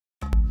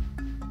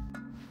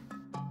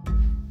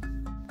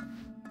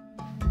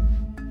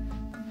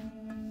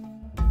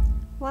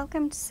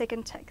Welcome to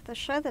Second Take, the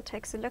show that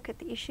takes a look at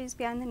the issues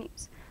behind the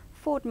news.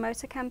 Ford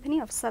Motor Company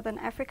of Southern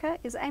Africa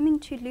is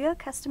aiming to lure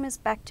customers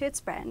back to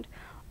its brand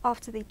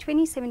after the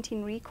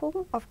 2017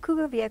 recall of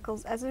Kruger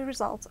vehicles as a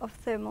result of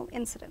thermal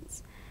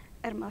incidents.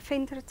 Irma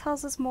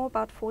tells us more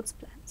about Ford's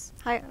plans.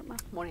 Hi Irma.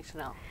 Morning,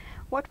 Chanel.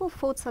 What will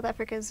Ford South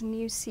Africa's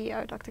new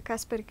CEO, Dr.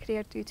 Casper,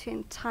 do to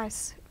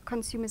entice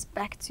consumers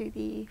back to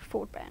the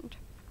Ford brand?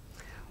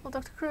 Well,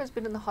 Dr. Kruger has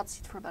been in the hot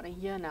seat for about a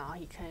year now.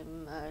 He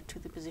came to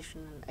the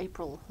position in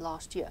April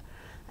last year,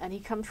 and he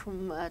comes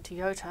from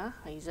Toyota.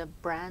 He's a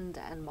brand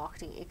and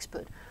marketing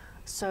expert,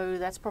 so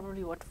that's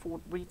probably what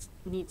Ford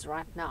needs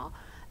right now.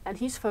 And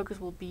his focus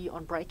will be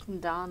on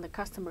breaking down the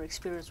customer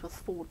experience with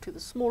Ford to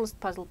the smallest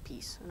puzzle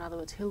piece. In other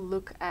words, he'll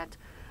look at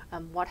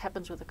what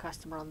happens with the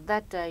customer on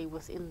that day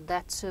within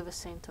that service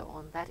center,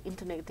 on that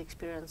internet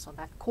experience, on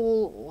that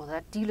call or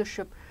that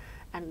dealership,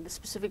 and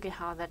specifically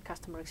how that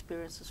customer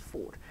experiences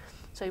Ford.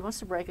 So he wants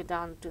to break it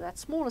down to that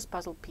smallest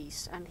puzzle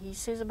piece, and he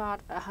says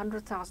about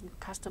 100,000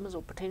 customers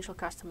or potential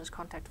customers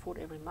contact Ford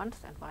every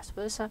month and vice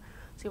versa.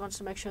 So he wants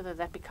to make sure that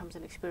that becomes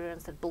an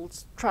experience that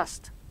builds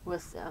trust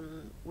with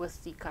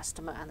the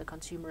customer and the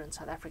consumer in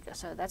South Africa.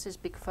 So that's his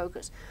big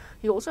focus.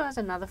 He also has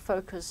another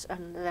focus,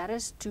 and that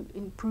is to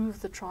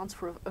improve the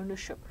transfer of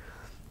ownership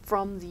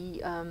from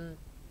the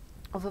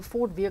of a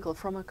Ford vehicle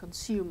from a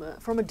consumer,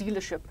 from a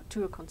dealership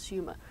to a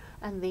consumer,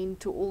 and then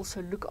to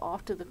also look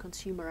after the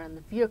consumer and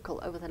the vehicle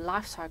over the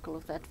life cycle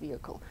of that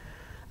vehicle.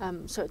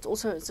 So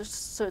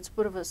it's a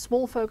bit of a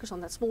small focus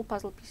on that small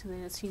puzzle piece, and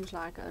then it seems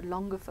like a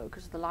longer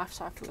focus on the life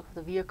cycle of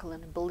the vehicle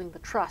and building the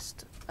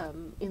trust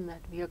in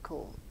that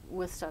vehicle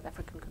with South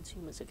African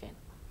consumers again.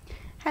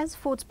 Has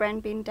Ford's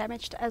brand been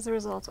damaged as a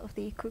result of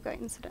the Kruger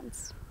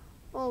incidents?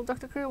 Well,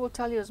 Dr. Kruger will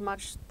tell you as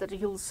much, that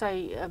he'll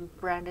say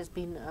brand has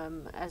been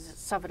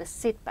suffered a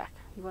setback.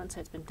 He won't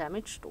say it's been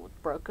damaged or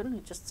broken,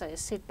 he'll just say a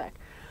setback.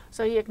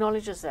 So he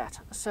acknowledges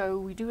that. So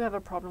we do have a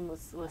problem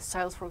with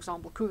sales. For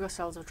example, Kruger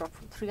sales have dropped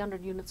from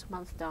 300 units a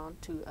month down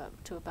to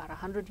about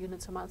 100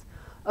 units a month.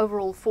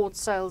 Overall, Ford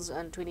sales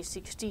in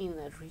 2016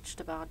 that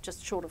reached about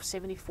just short of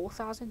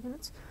 74,000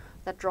 units.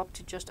 That dropped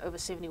to just over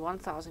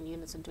 71,000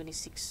 units in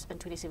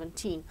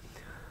 2017.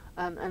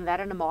 And that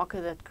in a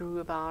market that grew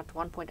about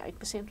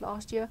 1.8%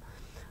 last year.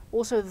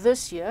 Also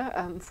this year,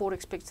 Ford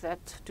expects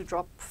that to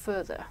drop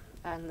further,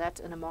 and that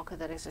in a market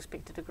that is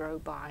expected to grow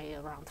by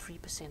around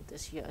 3%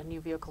 this year, a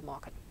new vehicle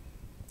market.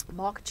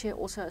 Market share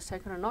also has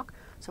taken a knock.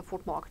 So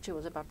Ford market share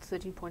was about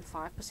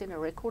 13.5%, a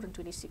record in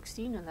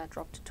 2016, and that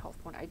dropped to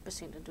 12.8%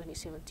 in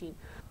 2017.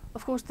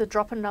 Of course, the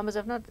drop in numbers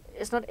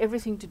it's not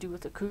everything to do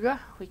with the Kruger.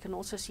 We can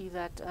also see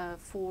that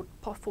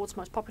Ford's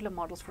most popular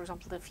models, for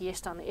example, the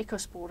Fiesta and the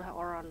EcoSport,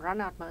 are on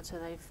run-out mode.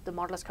 So the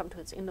model has come to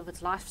its end of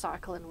its life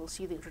cycle, and we'll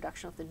see the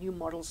introduction of the new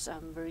models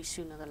very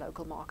soon in the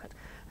local market.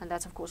 And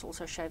that's, of course,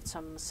 also shaved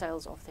some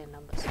sales off their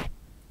numbers.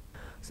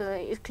 So there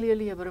is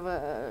clearly a bit of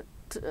a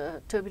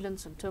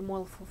turbulence and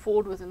turmoil for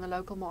Ford within the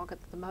local market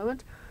at the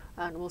moment,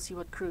 and we'll see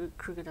what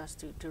Kruger does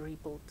to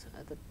rebuild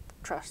the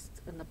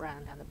trust in the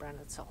brand and the brand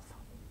itself.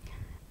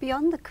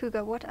 Beyond the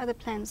Kruger, what other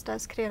plans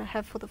does Kruger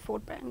have for the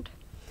Ford brand?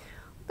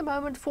 At the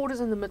moment, Ford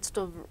is in the midst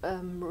of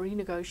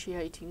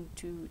renegotiating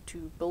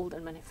to build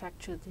and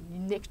manufacture the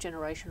next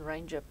generation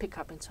Ranger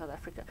pickup in South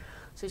Africa.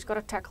 So he's got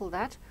to tackle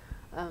that.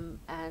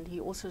 And he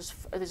also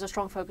there's a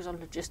strong focus on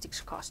logistics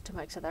costs to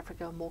make South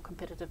Africa a more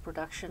competitive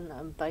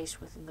production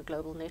base within the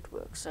global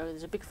network. So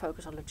there's a big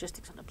focus on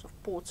logistics in terms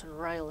of ports and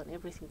rail and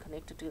everything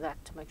connected to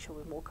that to make sure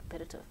we're more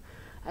competitive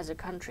as a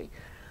country.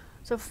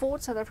 So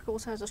Ford South Africa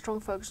also has a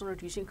strong focus on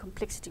reducing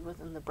complexity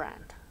within the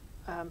brand.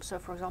 So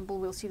for example,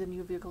 we'll see the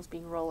new vehicles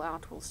being rolled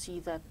out. We'll see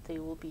that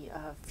there will be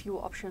fewer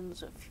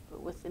options,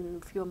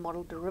 fewer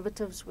model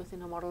derivatives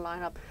within a model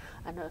lineup,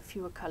 and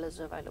fewer colors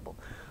available.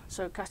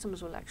 So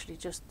customers will actually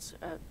just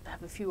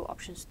have a few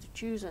options to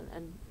choose,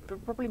 and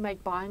probably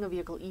make buying a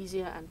vehicle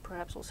easier, and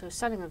perhaps also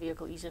selling a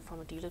vehicle easier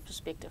from a dealer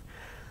perspective.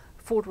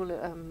 Ford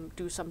will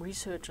do some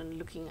research and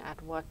looking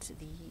at what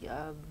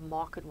the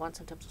market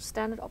wants in terms of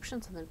standard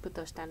options, and then put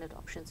those standard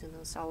options in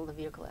and sell the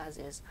vehicle as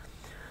is.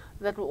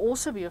 That will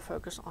also be a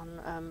focus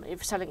on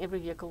selling every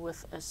vehicle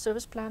with a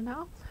service plan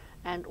now,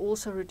 and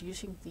also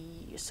reducing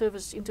the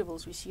service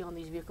intervals we see on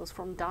these vehicles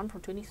down from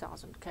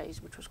 20,000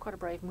 Ks, which was quite a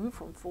brave move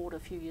from Ford a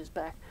few years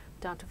back,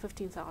 down to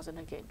 15,000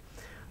 again.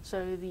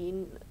 So the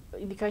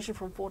indication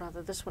from Ford are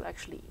that this will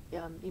actually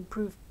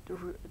improve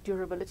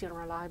durability and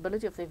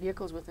reliability of their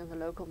vehicles within the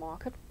local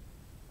market.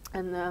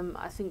 And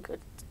I think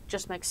it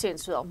just makes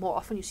sense. The more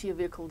often you see a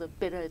vehicle, the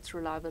better its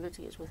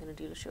reliability is within a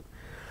dealership.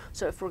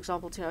 So, for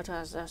example, Toyota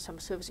has some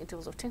service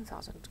intervals of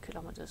 10,000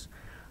 kilometers.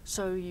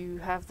 So you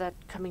have that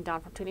coming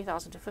down from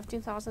 20,000 to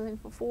 15,000 then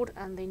for Ford,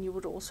 and then you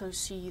would also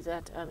see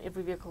that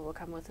every vehicle will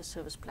come with a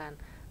service plan,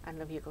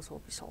 and the vehicles will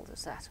be sold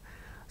as that.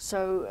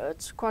 So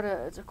it's quite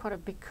a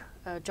big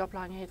job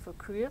lying ahead for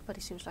Kruger, but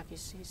he seems like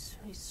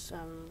he's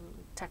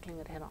tackling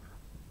it head on.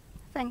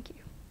 Thank you.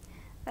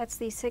 That's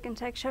the Second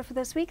Take show for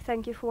this week.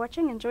 Thank you for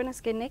watching, and join us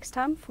again next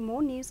time for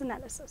more news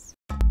analysis.